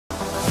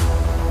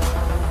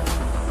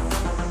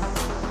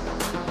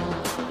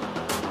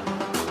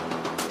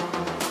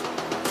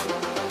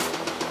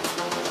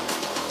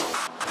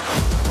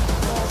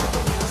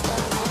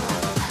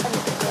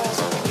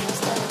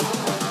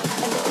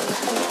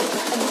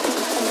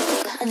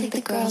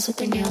girls with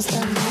their nails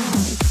done now.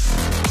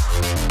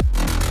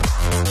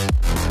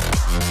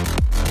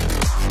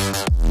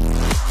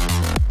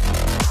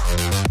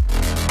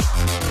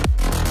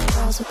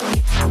 Girls with their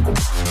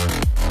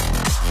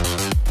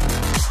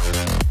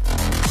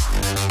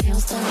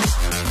nails done. I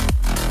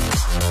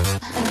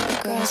like the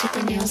girls with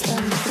their nails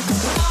done.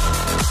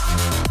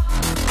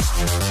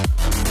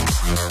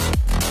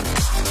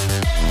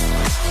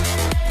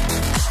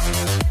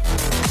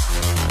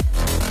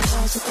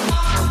 Girls with their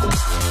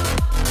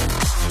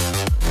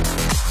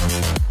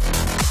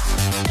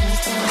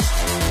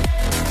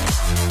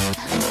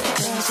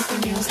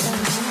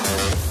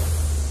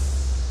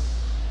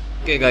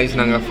okay guys,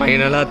 நாங்கள்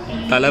ஃபைனலாக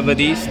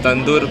தளபதி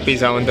தந்தூர்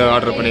பீஸா வந்து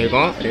order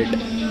பண்ணியிருக்கோம். Rate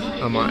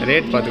ஆமாம்,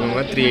 rate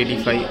பார்த்துக்கோங்க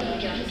 385.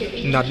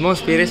 இந்த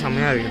அட்மாஸ்பியரே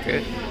செம்மையாக இருக்குது.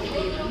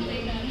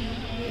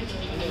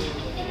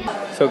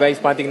 ஸோ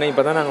கைஸ் பார்த்தீங்கன்னா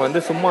இப்போ தான் நாங்கள்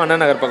வந்து சும்மா அண்ணா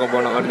நகர் பக்கம்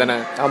போனோம் அப்படிதானே?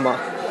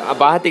 ஆமாம்.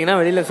 பார்த்தீங்கன்னா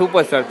வெளியில்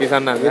சூப்பர் ஸ்டார்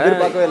பீஸான்னாங்க.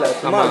 எதிர்பார்க்கவே இல்லை.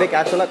 சும்மா அப்படியே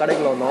கேஷுவலாக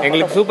கடைக்குள்ள வந்தோம்.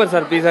 எங்களுக்கு சூப்பர்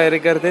ஸ்டார் பீஸா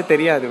இருக்கிறதே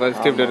தெரியாது.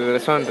 ஃபர்ஸ்ட் இப்படி ஒரு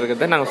ரெஸ்டாரண்ட்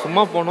இருக்கிறது நாங்கள்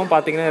சும்மா போனோம்.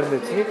 பார்த்தீங்கன்னா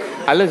இருந்துச்சு.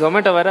 அதில்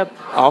ஜொமேட்டோ வேறு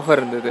ஆஃபர்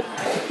இருந்தது.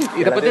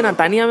 இதை பற்றி நான்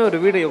தனியாகவே ஒரு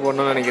வீடியோ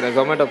போடணும்னு நினைக்கிறேன்.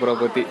 ஜொமேட்டோ ப்ரோ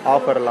பற்றி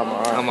ஆஃபர்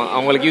இல்லாமல். ஆமாம்,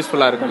 அவங்களுக்கு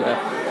யூஸ்ஃபுல்லாக இருக்குல்ல.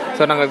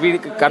 ஸோ நாங்கள்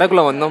வீடுக்கு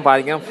கடைக்குள்ளே வந்தோம்.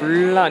 பார்த்தீங்கன்னா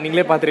ஃபுல்லாக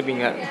நீங்களே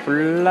பார்த்துருப்பீங்க.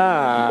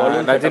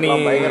 ஃபுல்லாக ரஜினி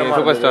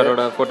சூப்பர்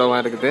ஸ்டாரோட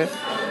ஃபோட்டோவாக இருக்குது.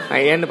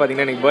 ஏன்னு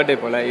பார்த்தீங்கன்னா எனக்கு பர்த்டே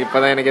போல் இப்போ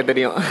தான் எனக்கே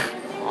தெரியும்.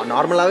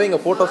 நார்மலாகவே இங்கே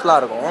ஃபோட்டோஸ்லாம்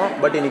இருக்கும்.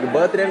 பட் இன்னைக்கு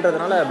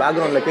பர்த்டேன்றதுனால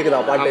பேக்ரவுண்டில் கேட்குதா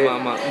பாட்டு.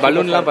 ஆமாம்,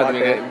 பலூன்லாம்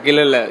பார்த்துக்கோங்க.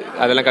 கில்ல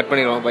அதெல்லாம் கட்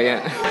பண்ணிடுவோம்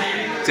பையன்.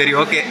 சரி,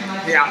 ஓகே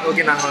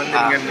ஓகே. நாங்கள் வந்து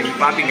நீங்கள்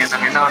பார்ப்பீங்க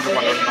நாங்கள் என்ன ஆர்டர்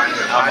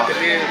பண்ணுறோம்னு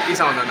பார்த்துட்டு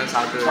பீஸா வந்தோடனே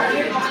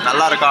சாப்பிட்டு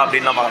நல்லா இருக்கா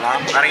அப்படின்லாம் பார்க்கலாம்.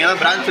 வேறு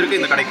எங்கேயாவது பிரான்ச் இருக்குது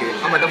இந்த கடைக்கு?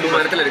 ஆமாம், இந்த 3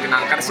 இடத்துல இருக்குது.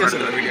 நாங்கள் கடைசியாக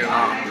சொல்கிற வீடியோ.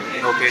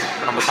 ஓகே,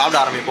 நம்ம சாப்பிட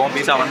ஆரம்பிப்போம்.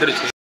 பீஸா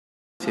வந்துருச்சு.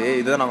 சரி,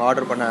 இதுதான் நாங்கள்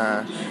ஆர்டர் பண்ண.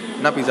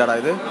 என்ன பீஸாடா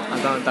இது?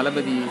 அதான்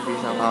தளபதி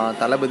பீஸா.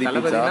 தளபதி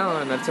பீஸா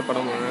நடிச்ச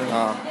படம்.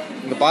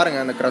 இங்கே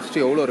பாருங்கள் அந்த க்ரஸ்ட்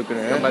எவ்வளோ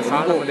இருக்குன்னு. நம்ம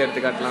சாப்பிடும்போது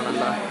எடுத்து காட்டலாம்.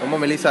 நல்லா ரொம்ப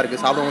மெலிசாக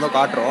இருக்குது. சாப்பிடும் போது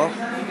காட்டுறோம்.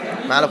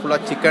 மேலே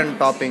ஃபுல்லாக சிக்கன்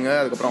டாப்பிங்கு,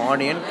 அதுக்கப்புறம்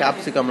ஆனியன்,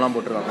 கேப்சிகம்லாம்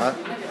போட்டிருக்காங்க.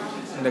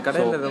 இந்த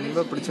கடையில்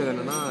ரொம்ப பிடிச்சது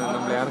என்னென்னா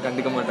நம்மளை யாரும்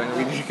கண்டுக்க மாட்டாங்க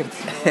வீடு இருக்கிறது.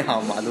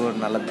 ஆமாம், அது ஒரு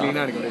நல்ல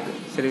க்ளீனாக இருக்குது.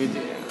 சரி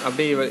விஜய்,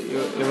 அப்படியே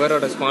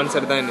இவரோட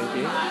ஸ்பான்சர் தான்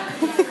இன்னைக்கு.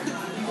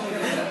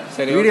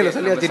 சரி, வீடியோவில்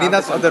சொல்லியாச்சு. நீ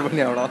தான் ஸ்பான்சர்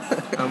பண்ணி அவ்வளோ.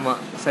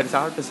 ஆமாம், சரி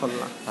சாப்பிட்டு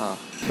சொல்லலாம்.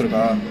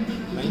 இருக்கா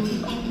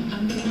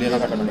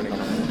இதெல்லாம் கட்ட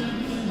பண்ணிக்கலாம்.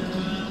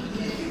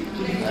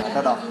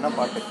 என்ன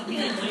பாட்டு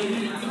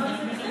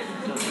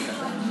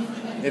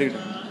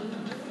இருக்கட்டும்.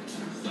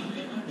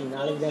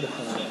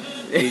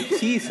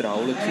 சீஸ்ரா,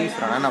 அவ்வளோ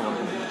சீஸ்ரா. என்ன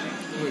பண்ணுறது?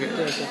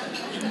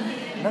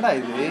 என்னடா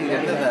இது?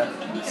 எந்த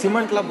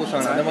சிமெண்ட்லாம்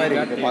பூசாங்க அந்த மாதிரி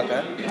இருக்குது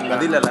பார்க்க.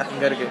 அது இல்லைல்ல,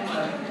 இங்கே இருக்குது.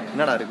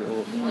 என்னடா இருக்குது?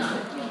 ஓ,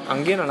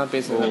 அங்கேயே நல்லா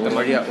பேசுவேன்.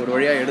 ஒரு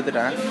வழியாக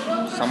எடுத்துட்டேன்.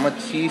 செம்ம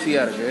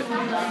சீஸியாக இருக்குது.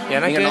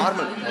 எனக்கு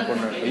நார்மல்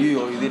பொண்ணு.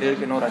 ஐயோ, இது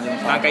இருக்குது. இன்னொரு 5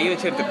 நிமிஷம். நான் கை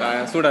வச்சு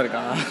எடுத்துட்டேன். சூடாக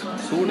இருக்கா?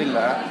 சூடு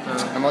இல்லை.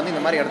 நம்ம வந்து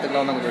இந்த மாதிரி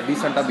இடத்துக்குலாம் வந்து கொஞ்சம்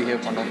டீசெண்டாக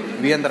பிஹேவ் பண்ணோம்.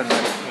 வியந்திரன்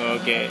மாதிரி.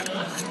 ஓகே,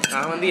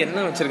 நான் வந்து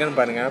என்ன வச்சுருக்கேன்னு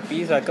பாருங்கள்.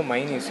 பீஸாக்கு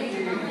மைனீஸ்.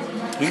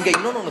 இங்கே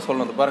இன்னொன்று ஒன்று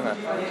சொல்லணும். பாருங்கள்,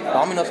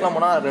 டாமினோஸ்லாம்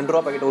போனால் 2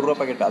 ரூபா பாக்கெட், 1 ரூபா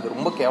பாக்கெட். அது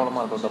ரொம்ப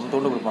கேவலமாக இருக்கும். தம்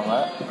தோண்டு கொடுப்பாங்க.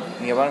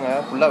 நீங்கள்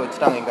பாருங்கள், ஃபுல்லாக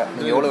வச்சுட்டாங்க. இங்கே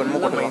நீங்கள் எவ்வளோ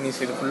வேணுமோ போட்டு மைனீஸ்.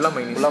 இது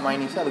ஃபுல்லாக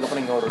மைனீஸ்.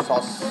 அதுக்கப்புறம் இங்கே ஒரு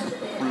சாஸ்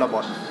ஃபுல்லாக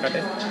பாட்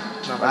கட்டு.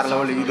 வேறு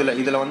லெவல்.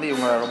 இதில் வந்து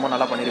இவங்க ரொம்ப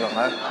நல்லா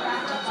பண்ணியிருக்காங்க.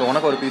 ஸோ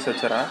உனக்கு ஒரு பீஸ்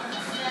வச்சுறேன்.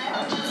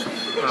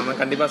 ஆமாம்,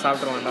 கண்டிப்பாக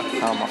சாப்பிட்ருவான்டா.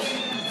 ஆமாம்,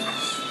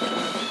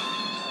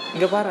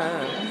 இங்கே பாரு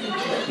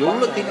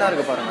எவ்வளோ தின்னாக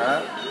இருக்குது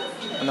பாருங்கள்.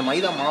 அந்த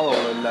மைதா மாவு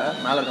அவ்வளோ இல்லை.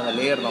 மேலே இருக்க அந்த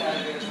லேயர் தான்.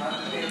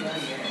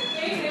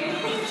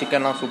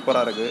 சிக்கன்லாம்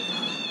சூப்பராக இருக்குது.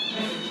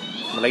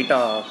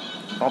 லைட்டாக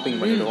டாப்பிங்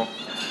பண்ணிவிடுவோம்.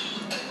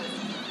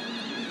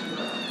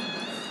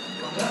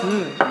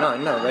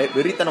 என்ன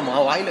வெறித்தனமா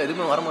வாயில்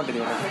எதுவுமே வர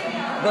மாட்டேங்குது எனக்கு.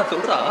 என்ன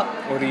சொல்கிறா?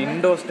 ஒரு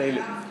இண்டோ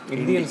ஸ்டைலு,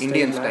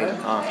 இந்தியன் ஸ்டைல்.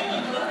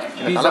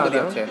 தளபதி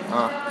ஆச்சு.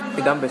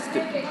 இதுதான்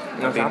பெஸ்ட்டு.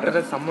 நான்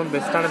சாப்பிட்றது செம்ம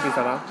பெஸ்ட்டான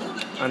பீஸாடா.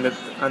 அந்த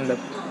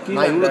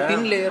நான் இவ்வளோ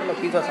தின் லேயரில்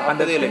பீஸா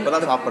சாப்பிட்டதே இல்லை. இப்போ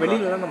தான் சாப்பிட்றேன்.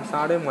 வெளியில் தான் நம்ம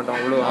சாப்பிடவே மாட்டோம்.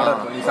 அவ்வளோ ஆர்டர்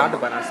இருக்கும். நீ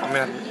சாப்பிட்டு பாரு,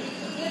 செம்மையாக இருக்குது.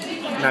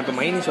 நான் இப்போ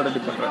மைனீஸோட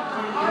டிப் பண்ணுறேன்.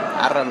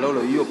 வேற லெவல்.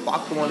 ஐயோ,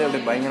 பார்க்கும் போதே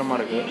அப்படியே பயங்கரமாக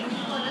இருக்குது.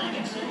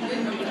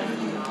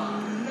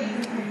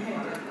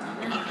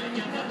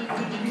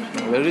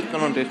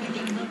 வெறித்தனம் டேஸ்ட்.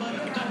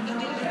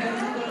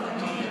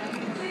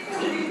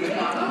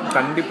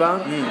 கண்டிப்பாக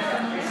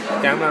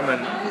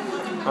கேமராமேன்,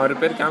 அவர்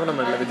பேர்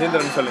கேமராமேன் இல்லை,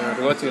 விஜயந்திரன் சொல்லுங்க,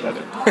 அவர்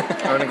யோசிக்கிறாரு.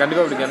 அவனுக்கு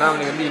கண்டிப்பாக பிடிக்கும். ஏன்னா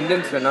அவனுக்கு வந்து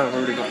இந்தியன்ஸில் என்ன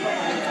ரொம்ப பிடிக்கும்.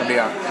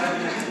 அப்படியா?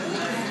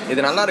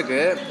 இது நல்லா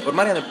இருக்குது. ஒரு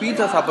மாதிரி அந்த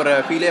பீட்சா சாப்பிட்ற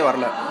ஃபீலே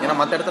வரல. ஏன்னா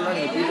மற்ற இடத்துல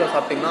நீங்கள் பீட்சா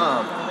சாப்பிட்டீங்கன்னா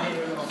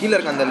கீழே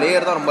இருக்க அந்த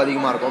லேயர் தான் ரொம்ப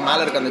அதிகமாக இருக்கும்.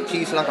 மேலே இருக்க அந்த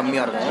சீஸ்லாம்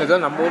கம்மியாக இருக்கும். ஏதோ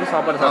நம்ம ஊர்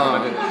சாப்பாடு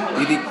சாப்பிட்றது.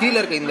 இது கீழே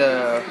இருக்க இந்த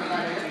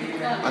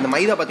அந்த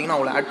மைதா பார்த்தீங்கன்னா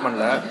அவ்வளோ ஆட்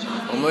பண்ணல.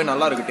 ரொம்பவே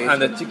நல்லா இருக்குது.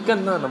 அந்த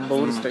சிக்கன் தான் நம்ம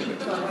ஊர் ஸ்டைலு.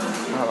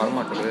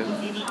 வரமாட்டேங்குது.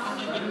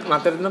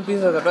 மற்ற இடத்துல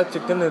பீஸா சாப்பிட்டா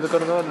சிக்கன்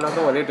இருக்கிறதோ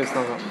இல்லாத ஒரே டேஸ்ட்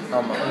தான்.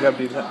 ஆமாம், அங்கே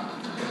அப்படி இல்லை.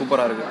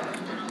 சூப்பராக இருக்குது.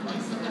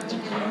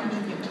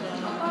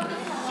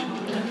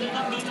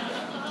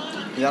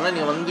 இதெல்லாம்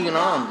நீங்கள்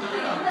வந்தீங்கன்னா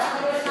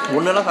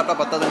ஒன்றுலாம் சாப்பிட்டா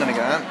பத்தாதுன்னு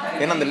நினைக்கிறேன்.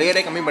 ஏன்னா அந்த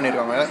லேயரே கம்மி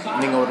பண்ணியிருக்காங்க.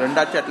 நீங்கள் ஒரு 2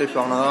 ஆச்சு அட்லீஸ்ட்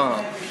வாங்கினா தான்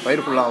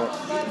வயிறு ஃபுல்லாகும்.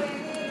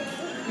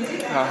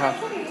 ஆஹா,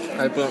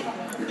 இப்போ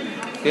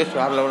டேஸ்ட்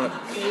வேறு லெவலில்.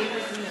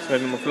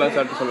 சரி நம்ம ஃபுல்லாக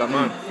சாப்பிட்டு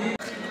சொல்லலாமா?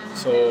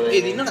 ஸோ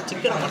இது என்னடா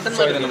சிக்கன் மட்டன்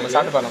ஸோ இதை நம்ம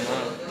சாப்பிட்டு பார்க்கலாமா?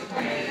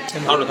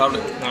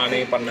 சாப்பிடு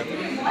நானே பண்ணேன்.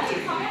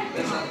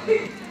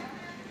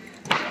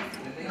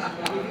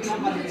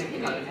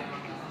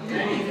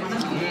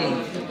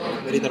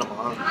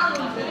 வெறித்தனமா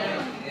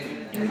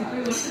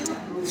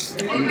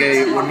இங்கே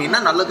ஒன்று என்ன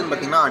நல்லதுன்னு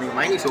பார்த்தீங்கன்னா நீங்கள்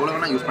மைனீஸ் எவ்வளோ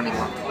வேணால் யூஸ்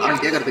பண்ணிக்கலாம்,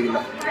 ஆனால் கேட்கறதுக்கு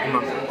இல்லை.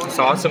 ஆமாம்,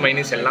 சாஸ்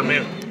மைனீஸ் எல்லாமே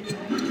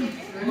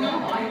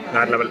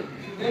வேறு லெவல்.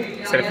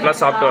 சரி ஃபுல்லாக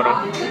சாப்பிட்டு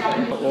வரோம்.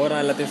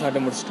 ஓவரால் எல்லாத்தையும்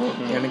சாப்பிட்டு முடிச்சிட்டோம்.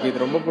 எனக்கு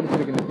இது ரொம்ப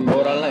பிடிச்சிருக்கு. இந்த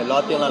ஓவரால்லாம்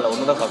எல்லாத்தையும் இல்லை,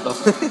 ஒன்று தான் சாப்பிட்டோம்.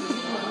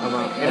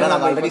 ஆமாம், ஏன்னா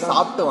நாங்கள் ஆல்ரெடி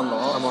சாப்பிட்டு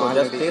வந்தோம். ஆமாம்,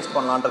 ஜஸ்ட் டேஸ்ட்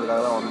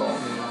பண்ணலான்றதுக்காக தான் வந்தோம்.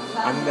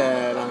 அந்த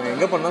நாங்கள்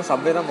எங்கே பண்ணோம்,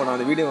 சப்வே தான் போனோம்.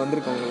 அந்த வீடியோ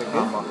வந்திருக்கு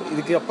உங்களுக்கு. ஆமாம்,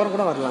 இதுக்கு அப்புறம்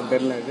கூட வரலாம்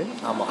தெரில இது.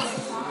 ஆமாம்,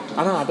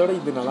 ஆனால் அதோட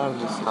இது நல்லா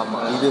இருந்துச்சு.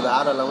 ஆமாம், இது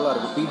வேறு லெவலாக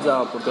இருக்குது. பீட்சா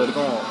பொறுத்த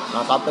வரைக்கும்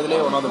நான்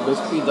சாப்பிட்டதுலேயே one of the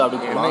best pizza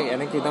அப்படின்னு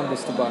எனக்கு இதான்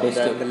பெஸ்ட்டு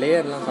பெஸ்ட்டு. இந்த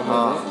லேயர்லாம்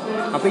சாப்பிடுவோம்.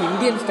 அப்போ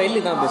இந்தியன் ஸ்டைல்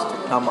இதான் பெஸ்ட்டு.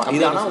 ஆமாம்,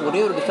 இது ஆனால்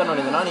ஒரே ஒரு டிஷ்ஷாக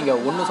நினைங்கன்னா நீங்கள்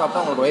ஒன்று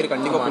சாப்பிட்டா உங்களுக்கு வயிறு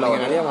கண்டிப்பாக ஃபுல்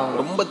ஆகும். நிறையா வாங்க,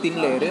 ரொம்ப தின்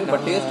லேயரு,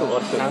 பட் டேஸ்ட்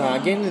ஒர்த்து. நாங்கள்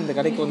அகைன் இந்த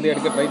கடைக்கு வந்து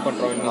எடுக்க ட்ரை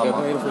பண்ணுறோம். இன்றைக்கி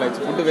வயிறு ஃபுல்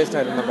ஆகிடுச்சு. ஃபுட்டு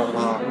வேஸ்ட்டாக இருந்தால்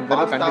பார்க்கலாம்.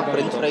 பாஸ்தா,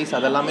 ஃப்ரெஞ்ச் ஃப்ரைஸ்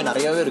அதெல்லாமே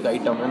நிறையாவே இருக்குது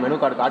ஐட்டம்.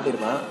 Menu card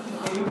காட்டியிருப்பேன்.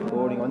 ஸோ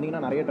நீங்கள்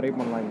வந்தீங்கன்னா நிறைய ட்ரை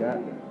பண்ணலாம். இங்கே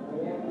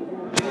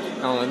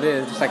அவன் வந்து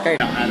ஸ்டக்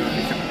ஆகிட்டான்.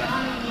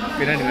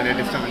 பின்னாடி நிறைய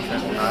டிஸ்டர்பன்ஸ்.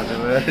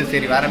 அது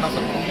சரி, வேறு என்ன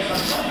சொல்லணும்?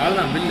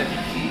 அவ்வளோதான் பில்லு.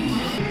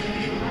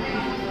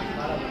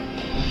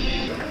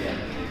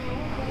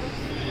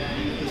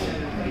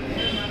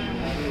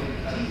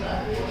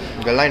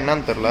 இதெல்லாம்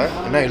என்னன்னு தெரில,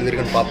 என்ன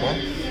எழுதிருக்குன்னு பார்ப்போம்.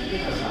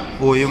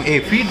 ஓ இவங்க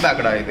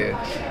ஃபீட்பேக்கடா இது,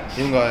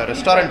 இவங்க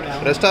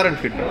ரெஸ்டாரண்ட்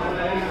ஃபீட்பேக்.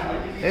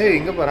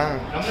 இங்கே பாறேன்,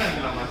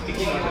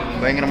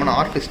 பயங்கரமான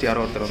ஆர்டிஸ்ட்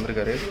யாரோ ஒருத்தர்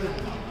வந்திருக்காரு.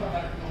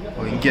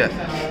 ஓ இங்கே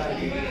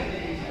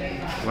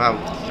வா,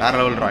 வேறு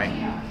லெவல் ட்ராயிங்.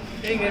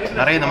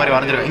 நிறைய இந்த மாதிரி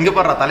வரைஞ்சிருக்காங்க. இங்கே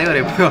பாடுறா தலைவர்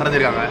எப்படி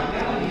வரைஞ்சிருக்காங்க.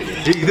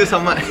 இது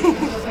செம்ம.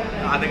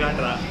 அதை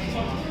காட்டுறா.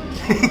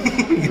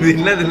 இது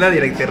என்னது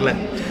எனக்கு தெரியல.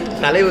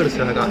 தலைவர்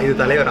சொன்னக்கா, இது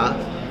தலைவரா?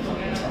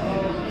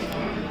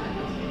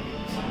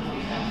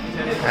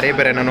 நிறைய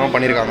பேர் என்னென்னமோ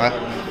பண்ணியிருக்காங்க.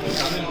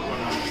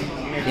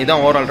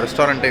 இதுதான் ஓவரால்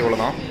ரெஸ்டாரண்ட்டே இவ்வளோ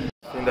தான்.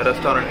 இந்த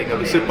ரெஸ்டாரண்ட் இங்கே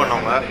விசிட்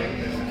பண்ணவங்க